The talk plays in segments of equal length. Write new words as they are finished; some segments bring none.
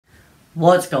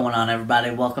What's going on,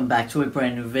 everybody? Welcome back to a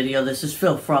brand new video. This is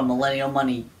Phil from Millennial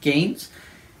Money Gains,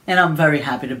 and I'm very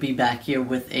happy to be back here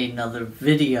with another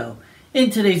video. In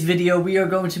today's video, we are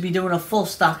going to be doing a full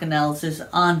stock analysis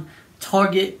on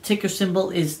Target. Ticker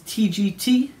symbol is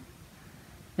TGT.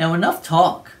 Now, enough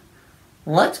talk.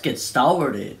 Let's get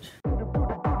started.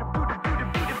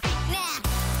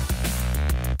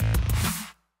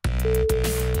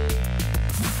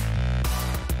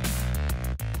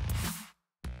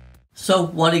 So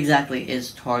what exactly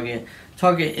is Target?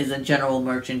 Target is a general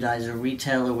merchandiser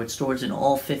retailer with stores in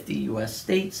all 50 U.S.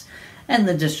 states and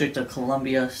the District of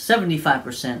Columbia.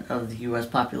 75% of the U.S.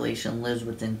 population lives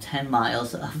within 10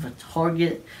 miles of a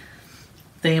Target.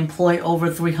 They employ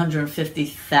over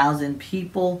 350,000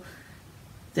 people.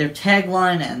 Their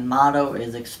tagline and motto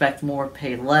is expect more,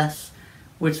 pay less,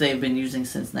 which they've been using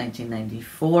since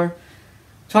 1994.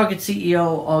 Target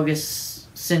CEO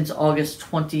since August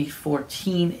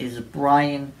 2014 is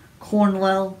Brian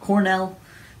Cornell.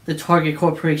 The Target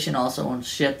Corporation also owns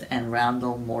Shipt and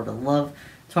Roundel More to Love.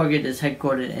 Target is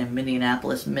headquartered in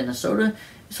Minneapolis, Minnesota.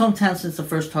 Its hometown since the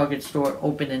first Target store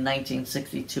opened in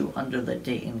 1962 under the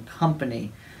Dayton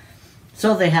Company.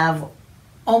 So they have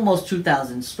almost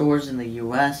 2,000 stores in the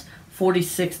U.S.,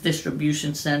 46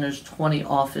 distribution centers, 20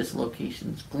 office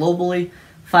locations globally.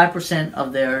 5%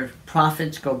 of their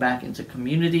profits go back into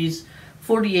communities.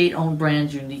 48 owned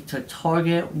brands unique to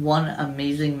Target, one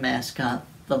amazing mascot,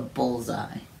 the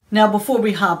Bullseye. Now, before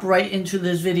we hop right into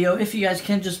this video, if you guys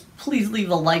can just please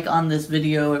leave a like on this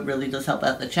video. It really does help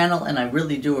out the channel, and I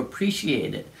really do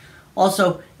appreciate it.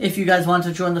 Also, if you guys want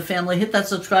to join the family, hit that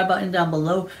subscribe button down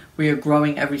below. We are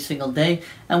growing every single day,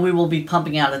 and we will be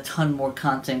pumping out a ton more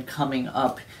content coming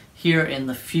up here in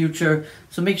the future.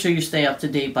 So make sure you stay up to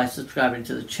date by subscribing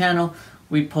to the channel.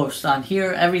 We post on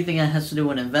here everything that has to do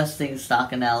with investing,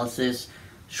 stock analysis,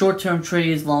 short-term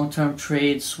trades, long-term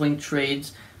trades, swing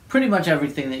trades, pretty much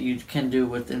everything that you can do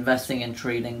with investing and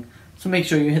trading. So make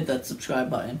sure you hit that subscribe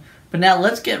button. But now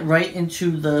let's get right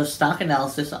into the stock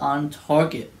analysis on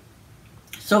Target.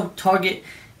 So Target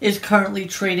is currently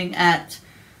trading at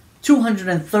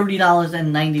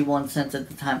 $230.91 at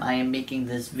the time I am making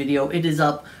this video. It is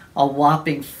up a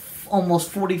whopping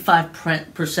almost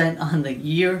 45% on the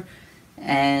year.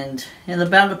 And in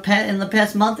the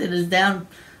past month, it is down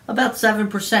about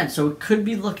 7%. So it could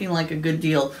be looking like a good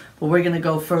deal. But we're going to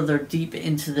go further deep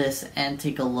into this and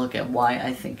take a look at why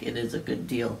I think it is a good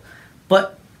deal.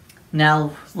 But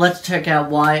now let's check out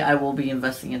why I will be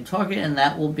investing in Target. And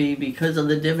that will be because of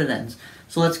the dividends.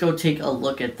 So let's go take a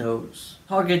look at those.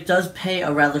 Target does pay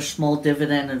a rather small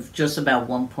dividend of just about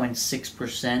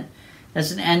 1.6%.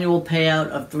 That's an annual payout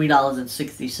of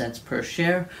 $3.60 per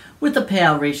share, with a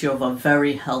payout ratio of a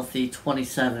very healthy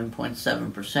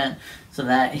 27.7%. So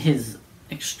that is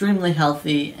extremely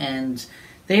healthy, and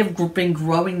they have been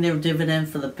growing their dividend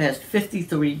for the past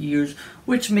 53 years,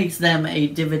 which makes them a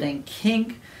dividend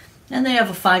king. And they have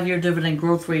a 5-year dividend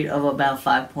growth rate of about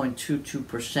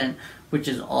 5.22%, which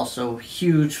is also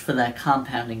huge for that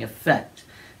compounding effect.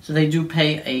 So they do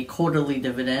pay a quarterly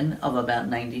dividend of about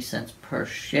 90 cents per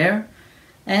share.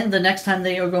 And the next time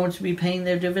they are going to be paying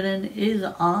their dividend is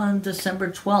on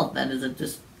December 12th. That is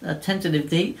a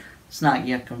tentative date. It's not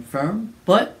yet confirmed,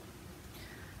 but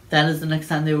that is the next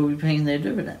time they will be paying their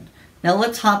dividend. Now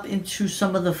let's hop into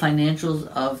some of the financials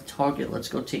of Target. Let's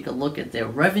go take a look at their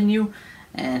revenue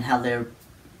and how their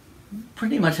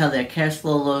cash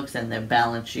flow looks and their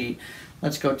balance sheet.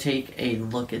 Let's go take a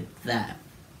look at that.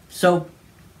 So,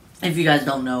 if you guys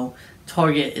don't know,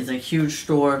 Target is a huge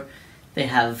store. They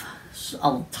have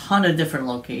a ton of different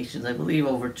locations. I believe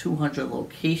over 200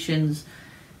 locations.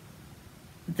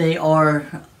 They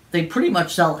pretty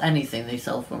much sell anything. They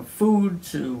sell from food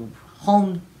to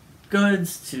home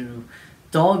goods to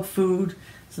dog food.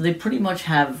 So they pretty much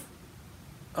have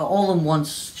all-in-one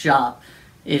shop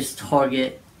is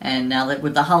Target. And now that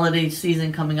with the holiday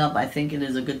season coming up, I think it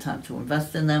is a good time to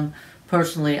invest in them.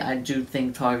 Personally, I do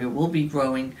think Target will be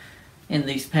growing in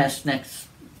these next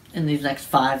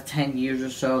 5-10 years or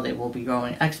so. They will be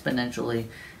growing exponentially.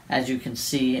 As you can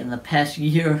see, in the past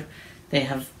year, they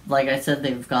have, like I said,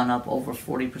 they've gone up over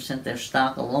 40%. Their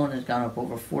stock alone has gone up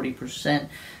over 40%.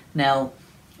 Now,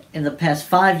 in the past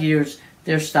 5 years,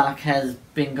 their stock has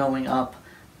been going up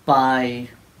by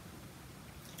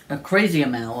a crazy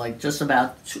amount, like just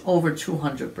about over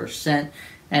 200%.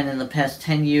 And in the past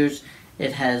 10 years,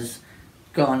 it has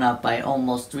gone up by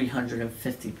almost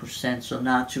 350%, so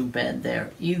not too bad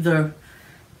there either.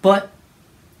 But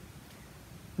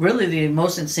really the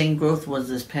most insane growth was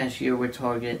this past year with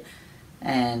Target,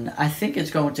 and I think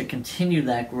it's going to continue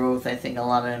that growth. I think a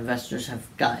lot of investors have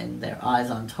gotten their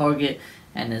eyes on Target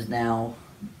and is now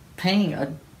paying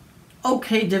a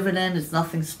okay dividend. It's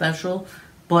nothing special,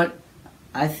 but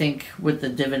I think with the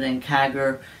dividend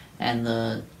CAGR and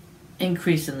the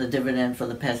increase in the dividend for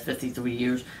the past 53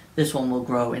 years, this one will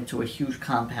grow into a huge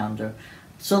compounder.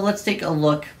 So let's take a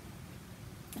look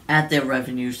at their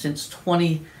revenue since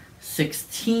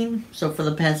 2016. So for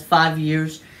the past 5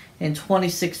 years, in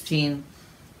 2016,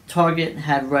 Target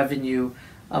had revenue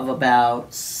of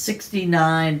about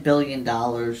 $69 billion.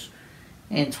 That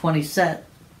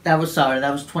was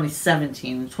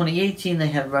 2017. In 2018, they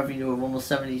had revenue of almost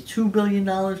 $72 billion.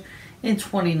 In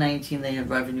 2019, they had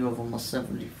revenue of almost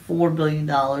 $74 billion.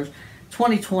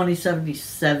 2020,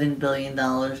 $77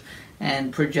 billion.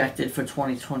 And projected for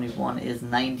 2021 is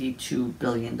 $92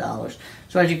 billion.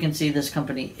 So as you can see, this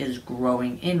company is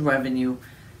growing in revenue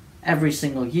every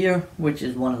single year, which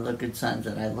is one of the good signs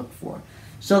that I look for.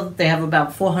 So they have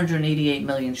about 488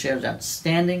 million shares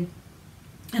outstanding,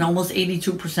 and almost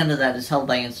 82% of that is held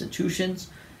by institutions.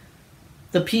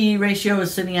 The PE ratio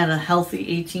is sitting at a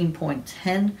healthy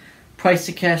 18.10. Price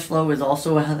to cash flow is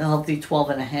also a healthy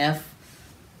 12.5.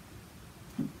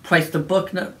 Price to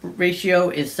book ratio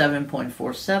is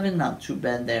 7.47, not too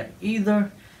bad there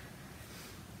either.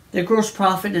 Their gross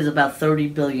profit is about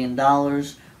 $30 billion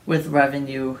with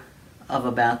revenue of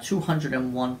about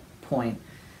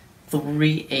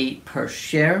 201.38 per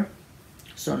share,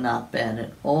 so not bad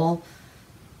at all.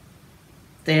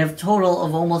 They have a total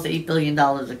of almost $8 billion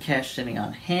of cash sitting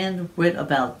on hand, with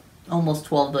about almost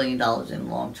 $12 billion in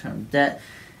long-term debt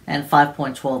and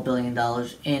 $5.12 billion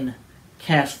in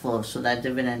cash flow. So that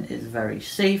dividend is very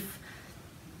safe.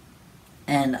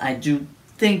 And I do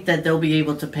think that they'll be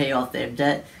able to pay off their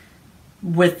debt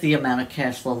with the amount of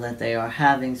cash flow that they are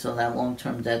having. So that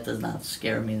long-term debt does not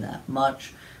scare me that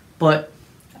much. But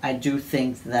I do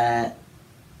think that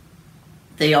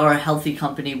they are a healthy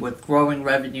company with growing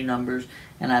revenue numbers,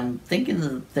 and I'm thinking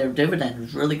that their dividend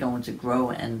is really going to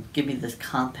grow and give me this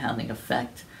compounding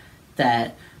effect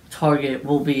that Target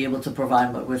will be able to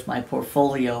provide with my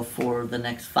portfolio for the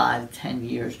next 5-10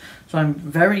 years. So I'm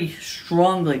very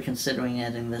strongly considering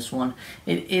adding this one.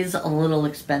 It is a little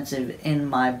expensive in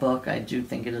my book. I do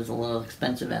think it is a little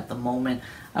expensive at the moment.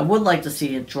 I would like to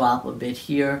see it drop a bit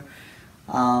here,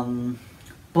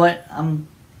 but I'm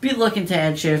be looking to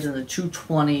add shares in the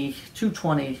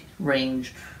 220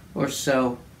 range or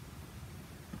so,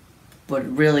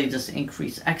 but really just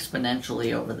increase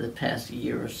exponentially over the past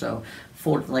year or so.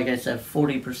 Like I said,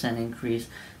 40% increase.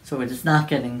 So it is not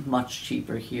getting much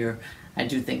cheaper here. I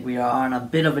do think we are on a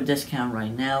bit of a discount right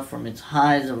now from its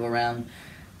highs of around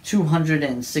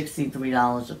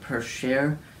 $263 per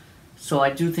share. So I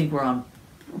do think we're on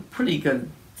a pretty good,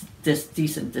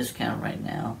 decent discount right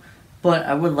now. But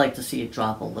I would like to see it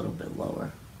drop a little bit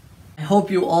lower. I hope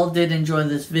you all did enjoy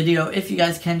this video. If you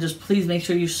guys can, just please make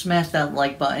sure you smash that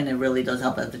like button. It really does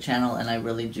help out the channel, and I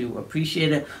really do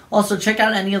appreciate it. Also, check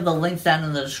out any of the links down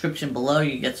in the description below.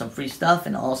 You get some free stuff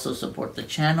and also support the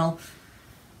channel.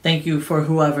 Thank you for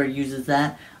whoever uses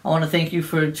that. I want to thank you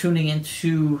for tuning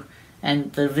into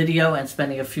the video and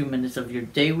spending a few minutes of your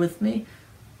day with me.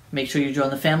 Make sure you join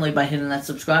the family by hitting that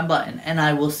subscribe button, and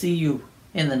I will see you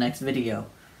in the next video.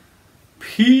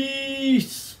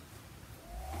 Peace!